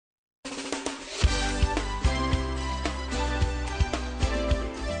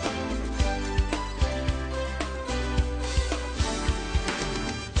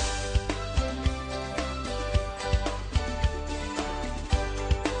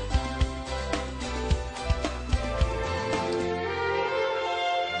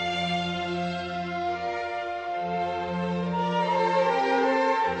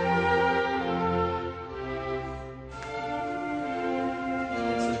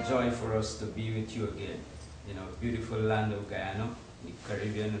joy for us to be with you again. You know, beautiful land of Guyana, the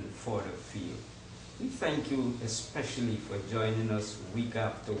Caribbean and further field. We thank you especially for joining us week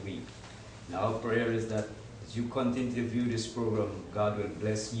after week. Now our prayer is that as you continue to view this program, God will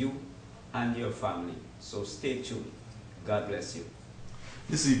bless you and your family. So stay tuned. God bless you.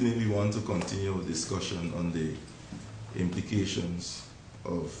 This evening we want to continue our discussion on the implications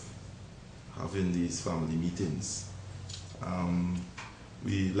of having these family meetings.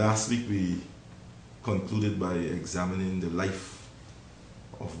 Last week we concluded by examining the life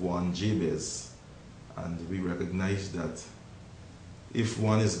of one Jabez, and we recognized that if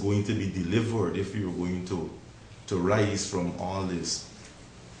one is going to be delivered, if you're going to rise from all these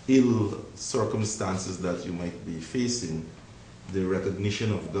ill circumstances that you might be facing, the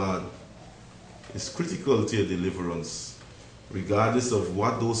recognition of God is critical to your deliverance, regardless of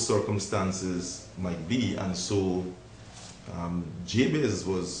what those circumstances might be. And so Jabez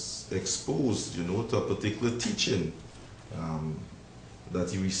was exposed, to a particular teaching that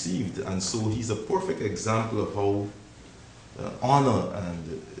he received. And so he's a perfect example of how honor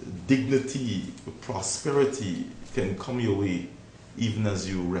and dignity, prosperity can come your way even as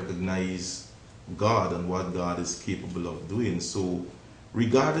you recognize God and what God is capable of doing. So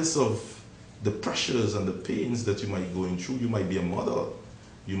regardless of the pressures and the pains that you might be going through, you might be a mother,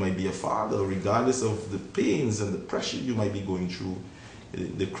 you might be a father, regardless of the pains and the pressure you might be going through,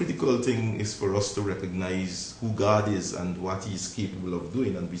 the critical thing is for us to recognize who God is and what he is capable of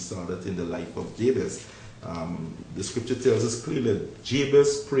doing. And we saw that in the life of Jabez. The scripture tells us clearly that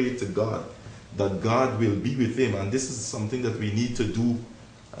Jabez prayed to God that God will be with him. And this is something that we need to do,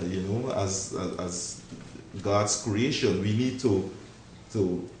 as God's creation. We need to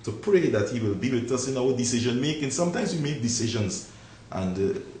pray that he will be with us in our decision making. Sometimes we make decisions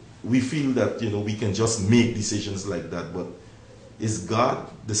and we feel that we can just make decisions like that, but is God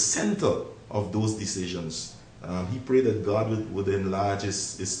the center of those decisions? He prayed that God would enlarge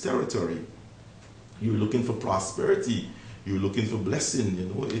his territory. You're looking for prosperity, you're looking for blessing,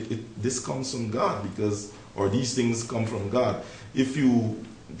 this comes from God, or these things come from God. If you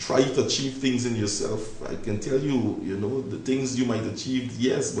try to achieve things in yourself, I can tell you, the things you might achieve,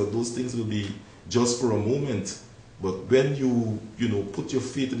 yes, but those things will be just for a moment. But when you, put your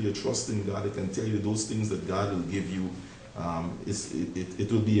faith and your trust in God, I can tell you those things that God will give you,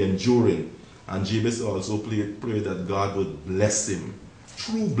 it will be enduring. And Jabez also prayed that God would bless him.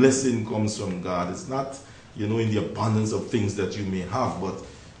 True blessing comes from God. It's not, in the abundance of things that you may have, but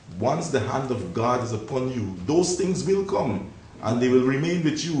once the hand of God is upon you, those things will come and they will remain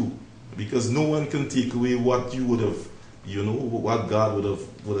with you, because no one can take away what you would have, what God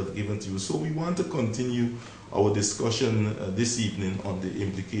would have given to you. So we want to continue our discussion this evening on the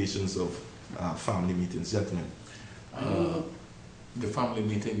implications of family meetings. Gentlemen. The family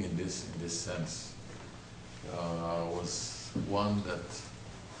meeting in this sense was one that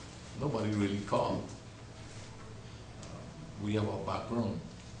nobody really called. We have a background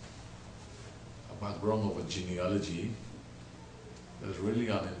of a genealogy that's really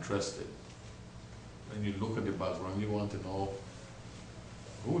uninterested. When you look at the background, you want to know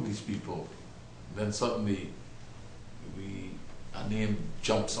who are these people. Then suddenly a name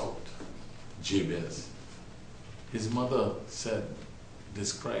jumps out, Jabez. His mother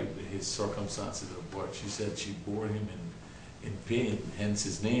described his circumstances of birth. She said she bore him in pain, hence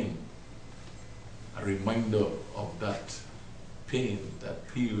his name. A reminder of that pain, that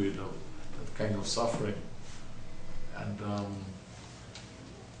period of that kind of suffering. And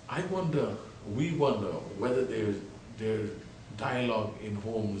we wonder whether there's dialogue in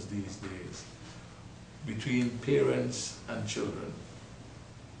homes these days between parents and children.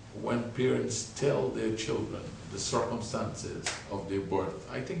 When parents tell their children the circumstances of their birth,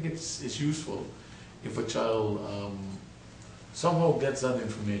 I think it's useful if a child somehow gets that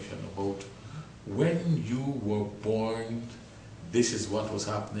information about when you were born, this is what was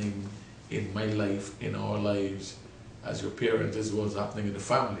happening in my life, in our lives as your parents, this is what's happening in the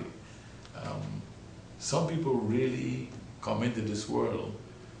family. Some people really come into this world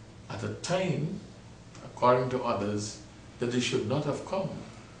at a time, according to others, that they should not have come.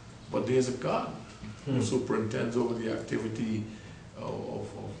 But there's a God who superintends over the activity of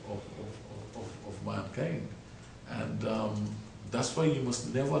mankind. And that's why you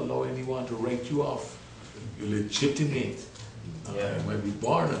must never allow anyone to write you off. You're legitimate. You might be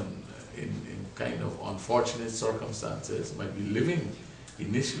born in kind of unfortunate circumstances, might be living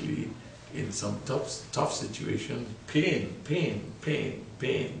initially in some tough situation, pain.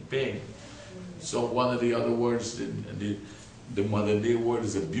 So one of the other words, the modern day word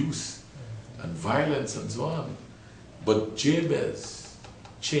is abuse and violence and so on. But Jabez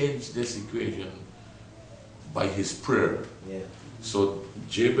changed this equation by his prayer. Yeah. So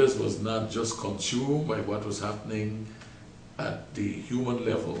Jabez was not just consumed by what was happening at the human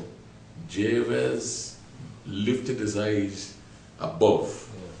level. Jabez lifted his eyes above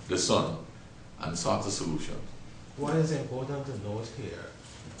the sun and sought a solution. What is important to note here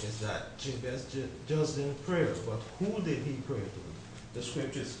is that Jabez just didn't pray, but who did he pray to? The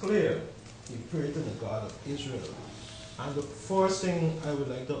scripture is clear. He prayed to the God of Israel. And the first thing I would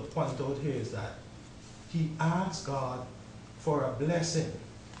like to point out here is that he asked God for a blessing.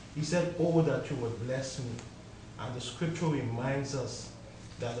 He said, "Oh, that you would bless me." And the scripture reminds us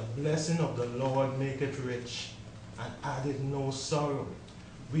that the blessing of the Lord maketh rich and added no sorrow.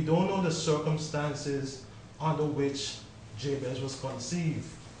 We don't know the circumstances under which Jabez was conceived,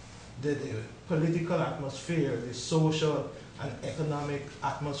 the political atmosphere, the social and economic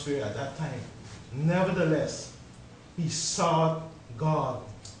atmosphere at that time. Nevertheless, he sought God.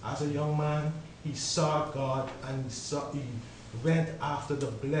 As a young man, he sought God, and he went after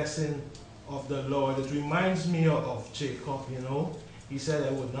the blessing of the Lord. It reminds me of Jacob, you know. He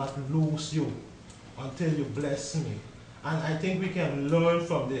said, "I would not lose you until you bless me." And I think we can learn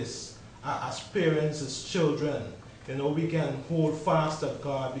from this as parents, as children. You know, we can hold fast to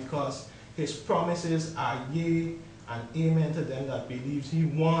God because his promises are yea and amen to them that believe. He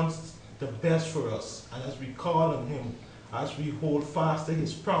wants the best for us. And as we call on him, as we hold fast to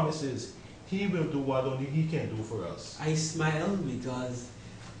his promises, he will do what only he can do for us. I smile because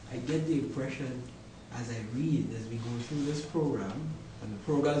I get the impression as I read, as we go through this program and the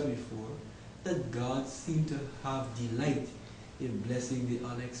programs before, that God seemed to have delight in blessing the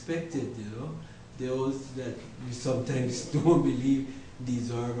unexpected, you know. Those that we sometimes don't believe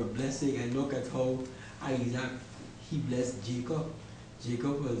deserve a blessing. And look at how Isaac, he blessed Jacob.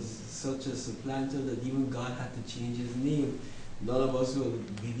 Jacob was such a supplanter that even God had to change his name. None of us will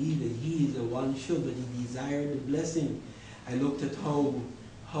believe that he is the one should, but he desired the blessing. I looked at how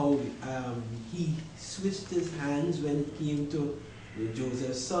he switched his hands when it came to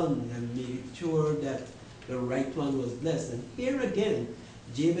Joseph's son and made sure that the right one was blessed. And here again,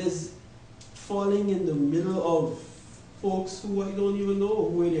 Jabez falling in the middle of folks who I don't even know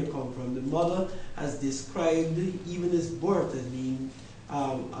where they come from. The mother has described even his birth as being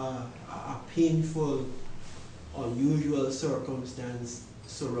a painful, unusual circumstance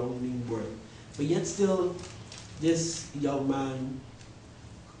surrounding birth. But yet still, this young man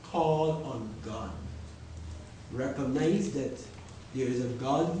called on God. Recognize that there is a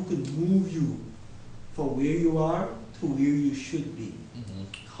God who can move you from where you are to where you should be.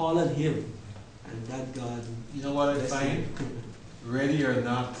 Call on him, and that God. You know what I find? Ready or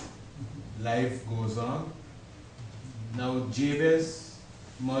not, life goes on. Now Jabez's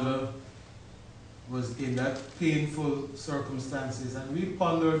mother was in that painful circumstances, and we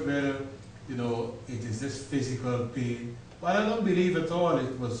pondered whether, you know, it is this physical pain. But I don't believe at all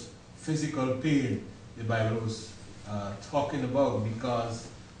it was physical pain the Bible was talking about, because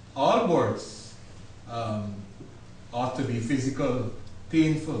all births ought to be physical,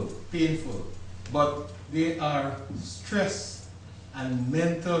 painful, but they are stress and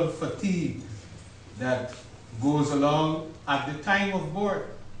mental fatigue that goes along at the time of birth.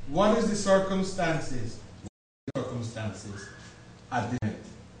 What is the circumstances? At the end.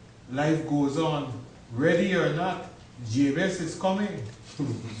 Life goes on, ready or not, Jabez is coming.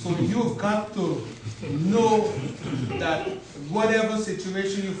 So you've got to know that whatever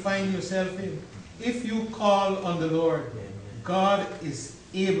situation you find yourself in, if you call on the Lord, God is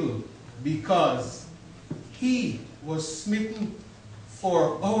able, because he was smitten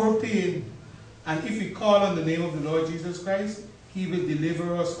for our pain. And if we call on the name of the Lord Jesus Christ, he will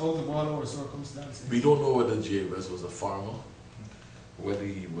deliver us out of all our circumstances. We don't know whether Jabez was a farmer, whether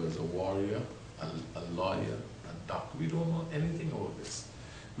he was a warrior, a lawyer, a doctor. We don't know anything about this.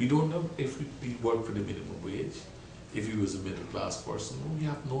 We don't know if he worked for the minimum wage, if he was a middle class person. We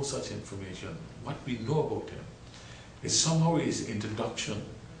have no such information. What we know about him is somehow his introduction,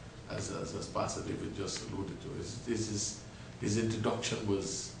 as Pastor David just alluded to, his introduction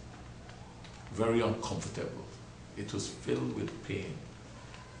was very uncomfortable. It was filled with pain.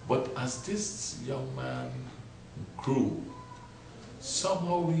 But as this young man grew,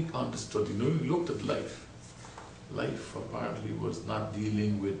 somehow he understood. You know, he looked at life. Life apparently was not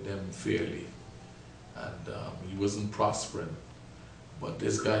dealing with them fairly, and he wasn't prospering. But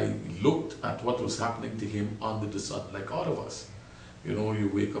this guy looked at what was happening to him under the sun, like all of us. You know, you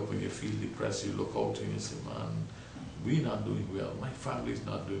wake up and you feel depressed, you look out and you say, man, we're not doing well, my family's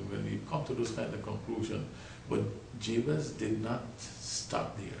not doing well. You come to those kind of conclusions. But Jabez did not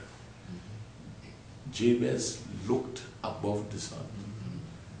stop there. Jabez looked above the sun.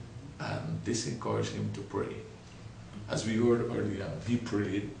 this encouraged him to pray. As we heard earlier, he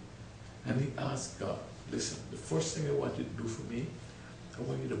prayed and he asked God, listen, the first thing I want you to do for me, I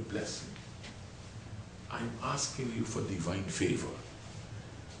want you to bless me. I'm asking you for divine favor.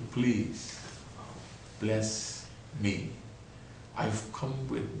 Please bless me. I've come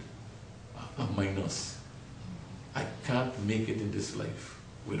with a minus. I can't make it in this life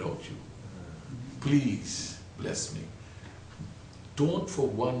without you. Please bless me. Don't for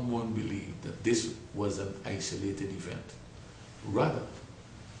one moment believe that this was an isolated event. Rather,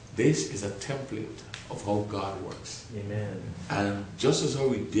 this is a template of how God works. Amen. And just as how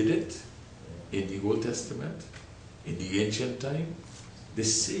He did it in the Old Testament, in the ancient time, the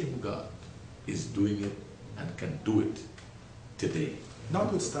same God is doing it and can do it today.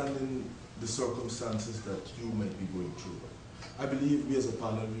 Notwithstanding the circumstances that you might be going through, I believe we as a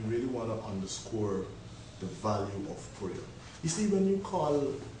panel, we really want to underscore the value of prayer. You see, when you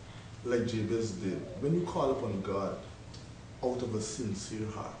call, like Jabez did, when you call upon God out of a sincere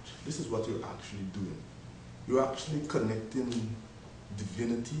heart, this is what you're actually doing. You're actually connecting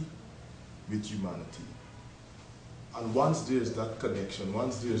divinity with humanity. And once there's that connection,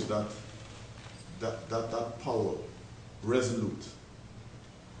 once there's that power resolute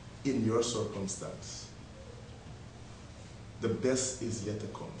in your circumstance, the best is yet to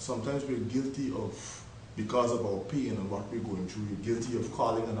come. Sometimes we're guilty of, because of our pain and what we're going through, we're guilty of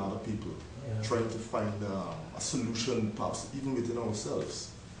calling on other people, trying to find a solution, perhaps even within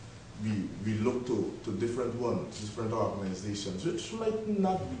ourselves. We look to different ones, different organizations, which might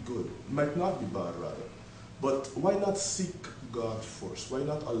not be good, might not be bad rather. But why not seek God first? Why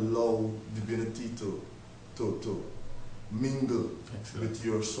not allow divinity to mingle with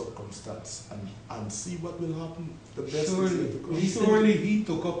your circumstance and see what will happen? The best is yet to come. Surely He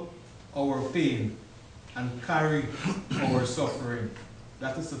took up our pain and carried our suffering.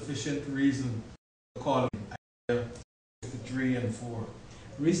 That is sufficient reason to call Him. Isaiah 53 and 4.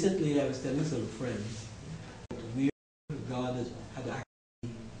 Recently, I was telling some friends where God had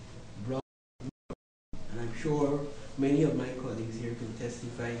actually brought me, and I'm sure many of my colleagues here can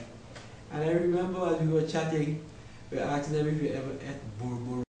testify. And I remember as we were chatting, we were asking them if you ever ate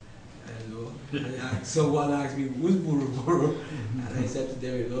buruburu. And someone asked me, who's buruburu? And I said to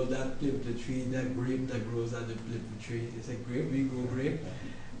them, you know, that the tree, that grape that grows at the tree. They said, grape, we grow grape.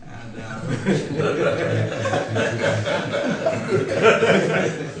 And I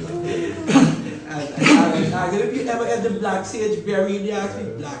asked if you ever had the black sage berry, they asked me,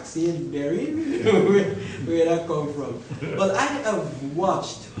 black sage berry? where that come from? But I have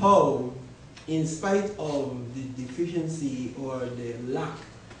watched how, in spite of the deficiency or the lack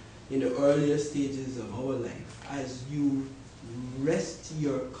in the earlier stages of our life, as you rest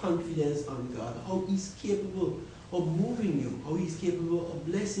your confidence on God, how He's capable of moving you, how He's capable of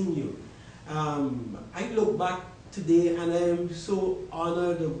blessing you. I look back today and I am so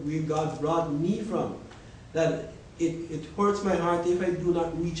honored of where God brought me from, that it hurts my heart if I do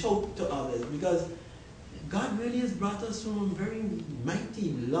not reach out to others, because God really has brought us from a very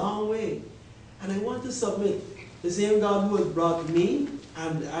mighty, long way. And I want to submit, the same God who has brought me,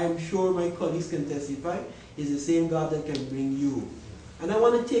 and I'm sure my colleagues can testify, is the same God that can bring you. And I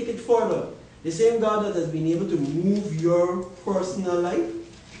want to take it further. The same God that has been able to move your personal life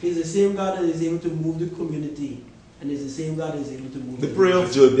is the same God that is able to move the community. And is the same God that is able to move the prayer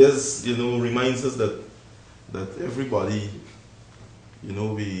of Jabez, reminds us that everybody,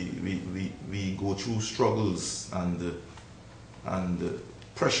 we go through struggles and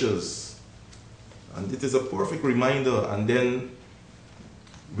pressures. And it is a perfect reminder. And then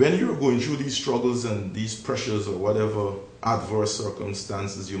when you're going through these struggles and these pressures or whatever adverse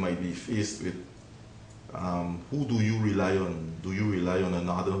circumstances you might be faced with, who do you rely on? Do you rely on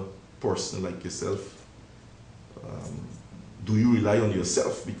another person like yourself? Do you rely on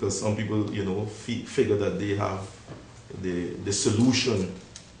yourself? Because some people, figure that they have the solution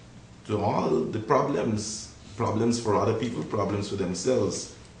to all the problems for other people, problems for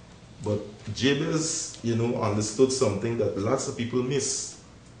themselves. But Jabez, understood something that lots of people miss.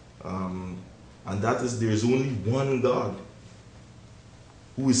 And that is, there is only one God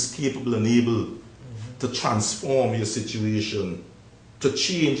who is capable and able to transform your situation, to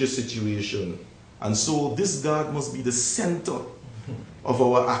change your situation. And so this God must be the center of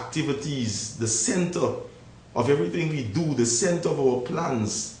our activities, the center of everything we do, the center of our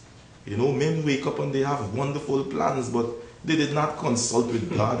plans. Men wake up and they have wonderful plans, but they did not consult with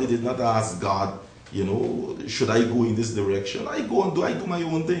God. They did not ask God, should I go in this direction? I do my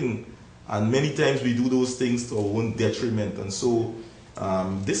own thing. And many times we do those things to our own detriment. And so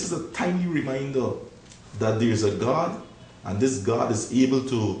this is a timely reminder that there is a God And this God is able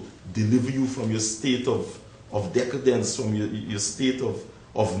to deliver you from your state of decadence, from your state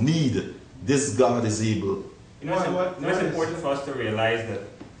of need. This God is able. It's important for us to realize that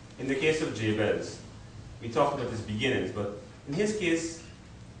in the case of Jabez, we talked about his beginnings, but in his case,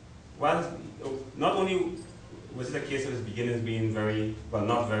 while not only was it a case of his beginnings being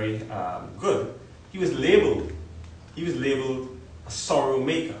not very good, he was labeled a sorrow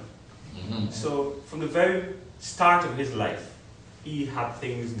maker. Mm-hmm. So from the very start of his life, he had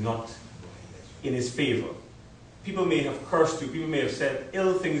things not in his favor. People may have cursed you, people may have said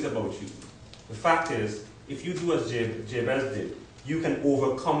ill things about you. The fact is, if you do as Jabez did, you can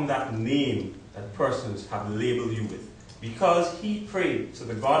overcome that name that persons have labeled you with. Because he prayed to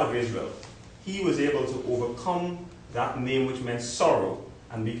the God of Israel, he was able to overcome that name which meant sorrow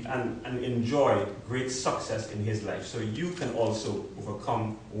and enjoy great success in his life. So you can also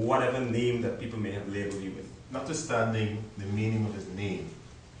overcome whatever name that people may have labeled you with. Notwithstanding the meaning of his name,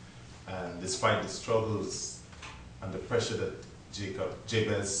 and despite the struggles and the pressure that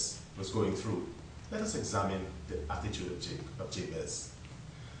Jabez was going through, let us examine the attitude of Jabez.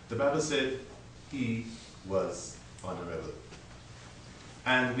 The Bible said he was honorable.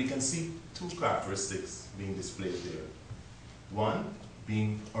 And we can see two characteristics being displayed there. One,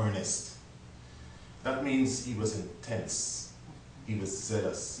 being earnest. That means he was intense, he was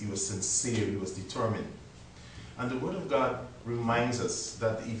zealous, he was sincere, he was determined. And the Word of God reminds us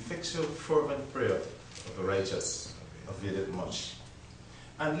that the effectual fervent prayer of the righteous availeth much.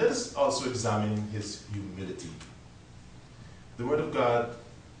 And let us also examine his humility. The Word of God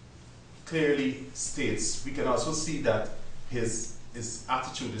clearly states, we can also see that his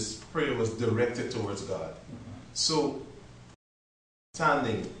attitude, his prayer was directed towards God. So,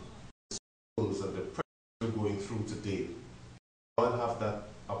 standing the struggles and the pressure we're going through today, we all have that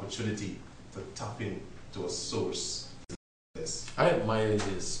opportunity to tap into a source. Yes. I admire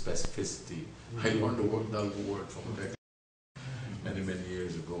his specificity. I learned the word from him many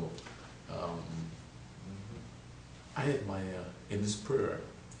years ago. I admire in his prayer,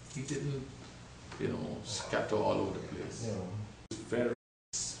 he didn't, scatter all over the place. Yeah. He was very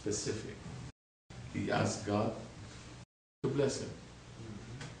specific. He asked God to bless him.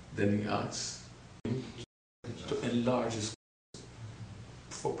 Then he asked him to enlarge his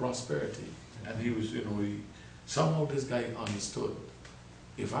for prosperity. And he was, somehow this guy understood,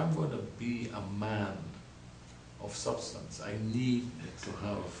 if I'm going to be a man of substance, I need to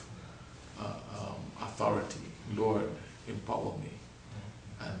have authority. Lord, empower me.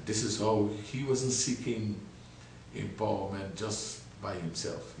 And this is how he wasn't seeking empowerment just by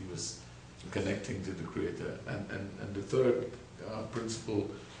himself. He was connecting to the Creator. And the third principle,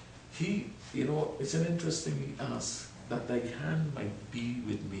 it's an interesting, he asks, that thy hand might be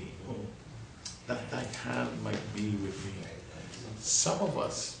with me. That thy hand might be with me. Some of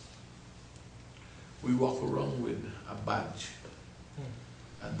us, we walk around with a badge,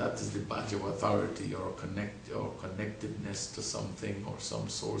 and that is the badge of authority or connectedness to something or some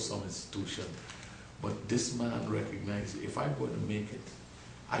source, some institution. But this man recognized, if I'm going to make it,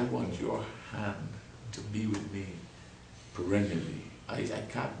 I want your hand to be with me perennially. I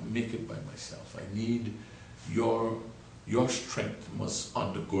can't make it by myself. I need your strength must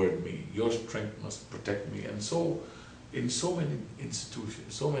undergird me. Your strength must protect me. And so, in so many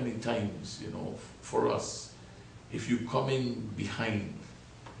institutions, so many times, for us, if you come in behind,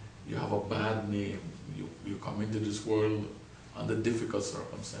 you have a bad name, you come into this world under difficult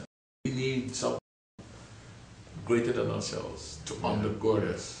circumstances. We need something greater than ourselves to undergird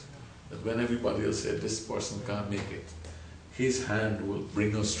us. That when everybody else said, this person can't make it, his hand will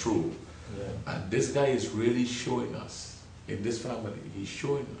bring us through. Yeah. And this guy is really showing us, in this family, he's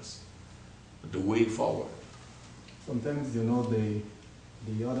showing us the way forward. Sometimes, the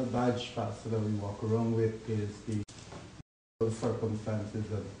other badge, Pastor, that we walk around with is the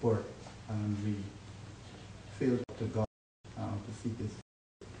circumstances of birth, and we fail to God to seek His.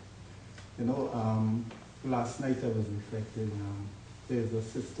 Last night I was reflecting. There's a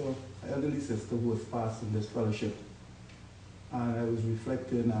sister, an elderly sister, who was passed in this fellowship, and I was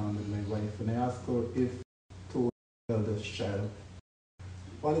reflecting with my wife, and I asked her if to tell this child,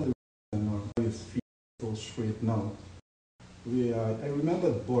 what is the reason or why his feet so straight now? I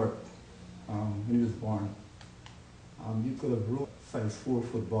remember Bort, when he was born. You could have rolled a size 4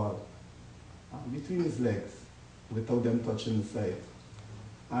 football between his legs without them touching the side.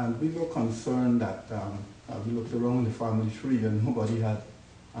 And we were concerned that we looked around the family tree and nobody had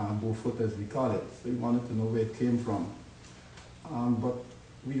both foot, as we call it. So we wanted to know where it came from. But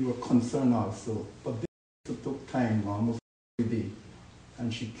we were concerned also. But this took time, almost every day.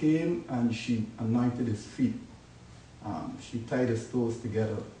 And she came and she anointed his feet. She tied his toes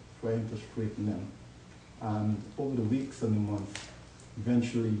together, trying to straighten them. And over the weeks and the months,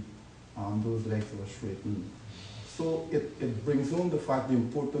 eventually those legs were straightened. So it brings home the fact, the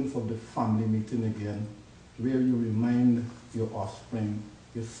importance of the family meeting again, where you remind your offspring,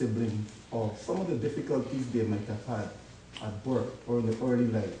 your siblings, of some of the difficulties they might have had at birth or in the early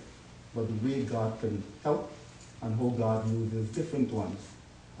life, but the way God can help and how God uses different ones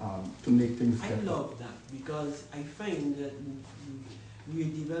to make things better. I love that because I find that we're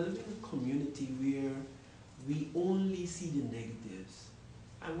developing a community where we only see the negatives.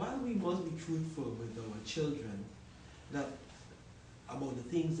 And while we must be truthful with our children that about the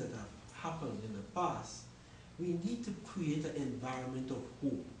things that have happened in the past, we need to create an environment of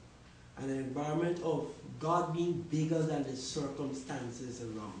hope, an environment of God being bigger than the circumstances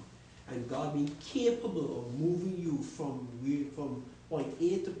around, and God being capable of moving you from point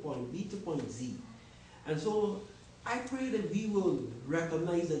A to point B to point Z. And so I pray that we will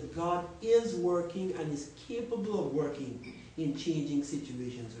recognize that God is working and is capable of working in changing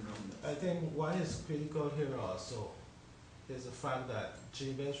situations around us. I think what is critical here also is the fact that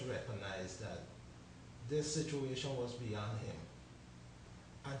Jabez recognized that this situation was beyond him.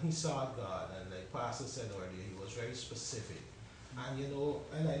 And he saw God, and like Pastor said earlier, he was very specific. And you know,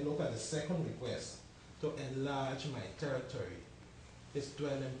 and I look at the second request, to enlarge my territory, his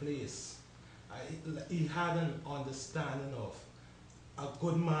dwelling place. He had an understanding of a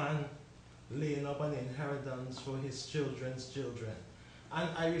good man laying up an inheritance for his children's children. And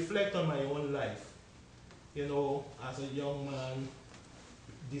I reflect on my own life, you know, as a young man,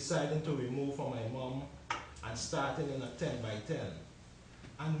 deciding to remove from my mom and starting in a 10 by 10.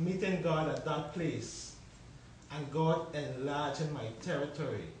 And meeting God at that place, and God enlarging my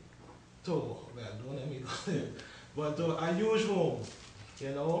territory to, well, don't let me go there, but to a huge home, you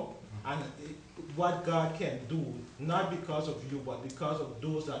know, and what God can do, not because of you, but because of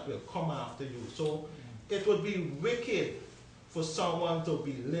those that will come after you. So it would be wicked for someone to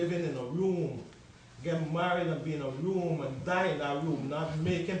be living in a room, get married and be in a room and die in that room, not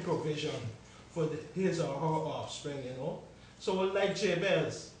making provision for his or her offspring, you know. So like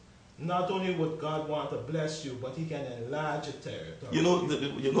Jabez, not only would God want to bless you, but he can enlarge your territory. You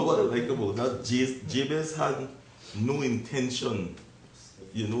know what I like about that? Jabez had no intention,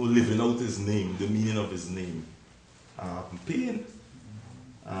 you know, living out his name, the meaning of his name. Pain.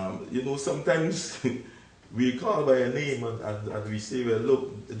 You know, sometimes we call by a name and we say, well,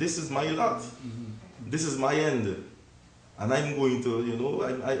 look, this is my lot. This is my end. And I'm going to, you know,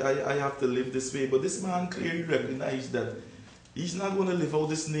 I have to live this way. But this man clearly recognized that he's not going to live out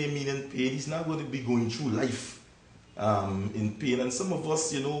this name meaning pain. He's not going to be going through life in pain. And some of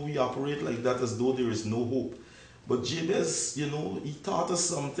us, you know, we operate like that as though there is no hope. But Jabez, you know, he taught us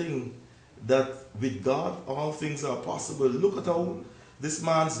something, that with God, all things are possible. Look at how this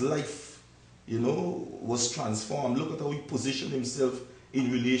man's life, you know, was transformed. Look at how he positioned himself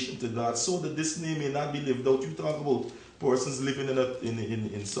in relation to God, so that this name may not be lived out. You talk about persons living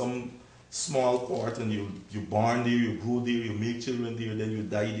in some small court, and you born there, you grow there, you make children there, then you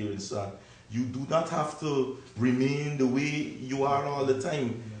die there and so on. You do not have to remain the way you are all the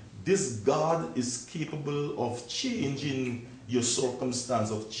time. This God is capable of changing your circumstance,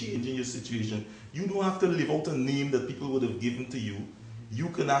 of changing your situation. You don't have to live out a name that people would have given to you. You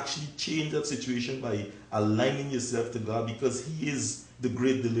can actually change that situation by aligning yourself to God, because he is the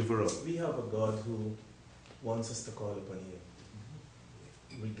great deliverer. We have a God who wants us to call upon him,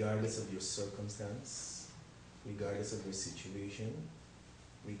 regardless of your circumstance, regardless of your situation,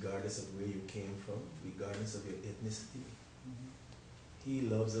 regardless of where you came from, regardless of your ethnicity. He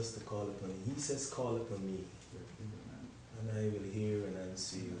loves us to call upon him. He says, call upon me, and I will hear and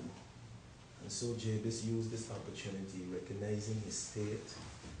answer you. And so Jabez used this opportunity, recognizing his state,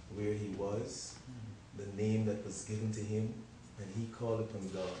 where he was, the name that was given to him, and he called upon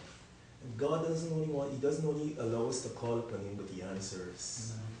God. And God doesn't only allow us to call upon him, but he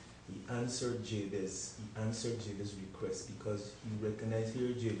answers. He answered Jabez's request, because he recognized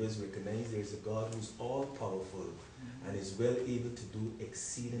here, Jabez recognized there's a God who's all powerful and is well able to do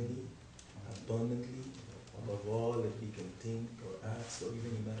exceedingly, abundantly, above all that we can think or ask or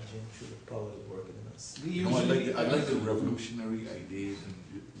even imagine, through the power that working in us. I like the revolutionary ideas, and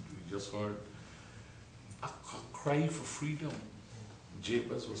we just heard a cry for freedom.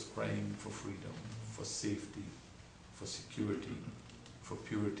 Jabez was crying for freedom, for safety, for security, for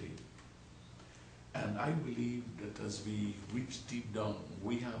purity. And I believe that as we reach deep down,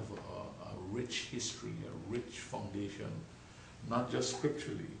 we have a rich history, a rich foundation, not just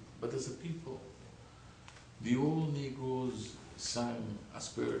scripturally, but as a people. The old Negroes sang a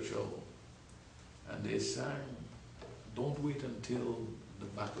spiritual, and they sang Don't wait until the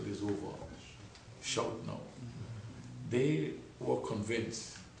battle is over. Shout now. They were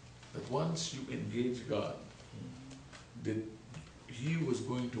convinced that once you engage God, that He was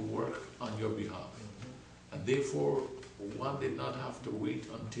going to work on your behalf. And therefore, one did not have to wait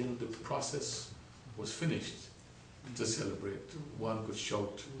until the process was finished to celebrate. One could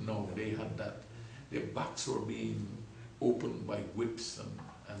shout, no, they had that. Their backs were being opened by whips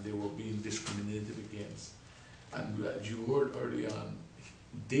and they were being discriminated against. And as you heard early on,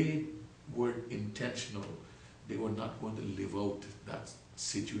 they were intentional. They were not going to live out that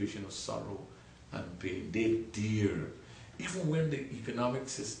situation of sorrow and pain. They dare, even when the economic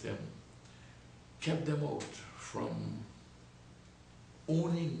system kept them out from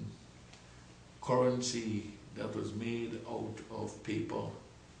owning currency that was made out of paper.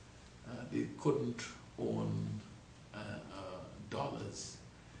 They couldn't own dollars.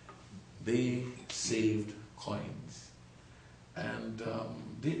 They saved coins. And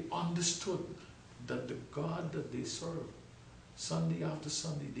they understood that the God that they served, Sunday after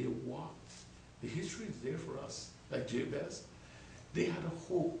Sunday, they walked. The history is there for us, like Jabez. They had a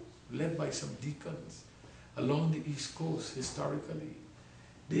hope led by some deacons along the East Coast historically.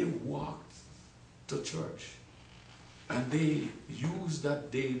 They walked to church and they used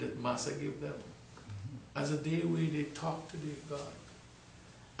that day that Massa gave them as a day where they talked to their God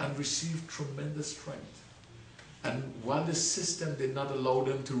and received tremendous strength. And while the system did not allow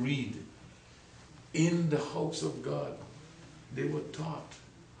them to read in the house of God, they were taught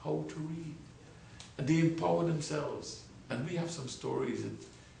how to read. And they empowered themselves. And we have some stories that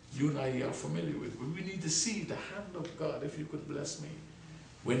you and I are familiar with. We need to see the hand of God, if you could bless me.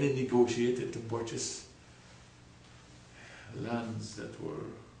 When they negotiated to purchase lands that were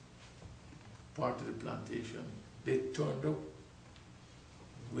part of the plantation, they turned up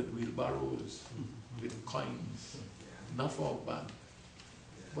with wheelbarrows, with coins, not for a bank,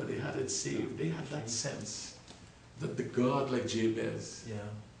 but they had it saved. They had that sense that the God like Jabez,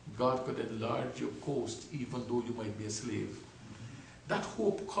 God could enlarge your coast even though you might be a slave. That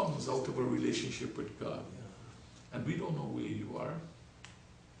hope comes out of a relationship with God. And we don't know where you are.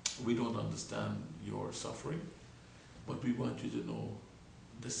 We don't understand your suffering. But we want you to know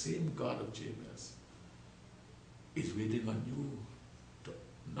the same God of Jabez is waiting on you to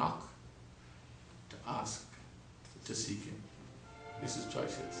knock, to ask, to seek Him. This is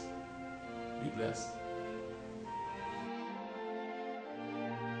Choices. Be blessed.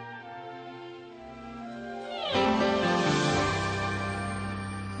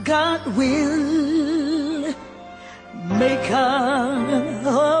 God will make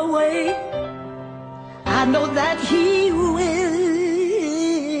a way. I know that He will.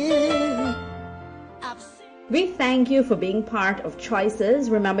 We thank you for being part of Choices.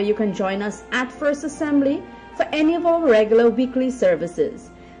 Remember, you can join us at First Assembly for any of our regular weekly services.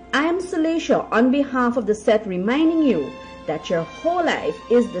 I am Celicia on behalf of the set, reminding you that your whole life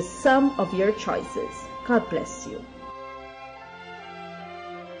is the sum of your choices. God bless you.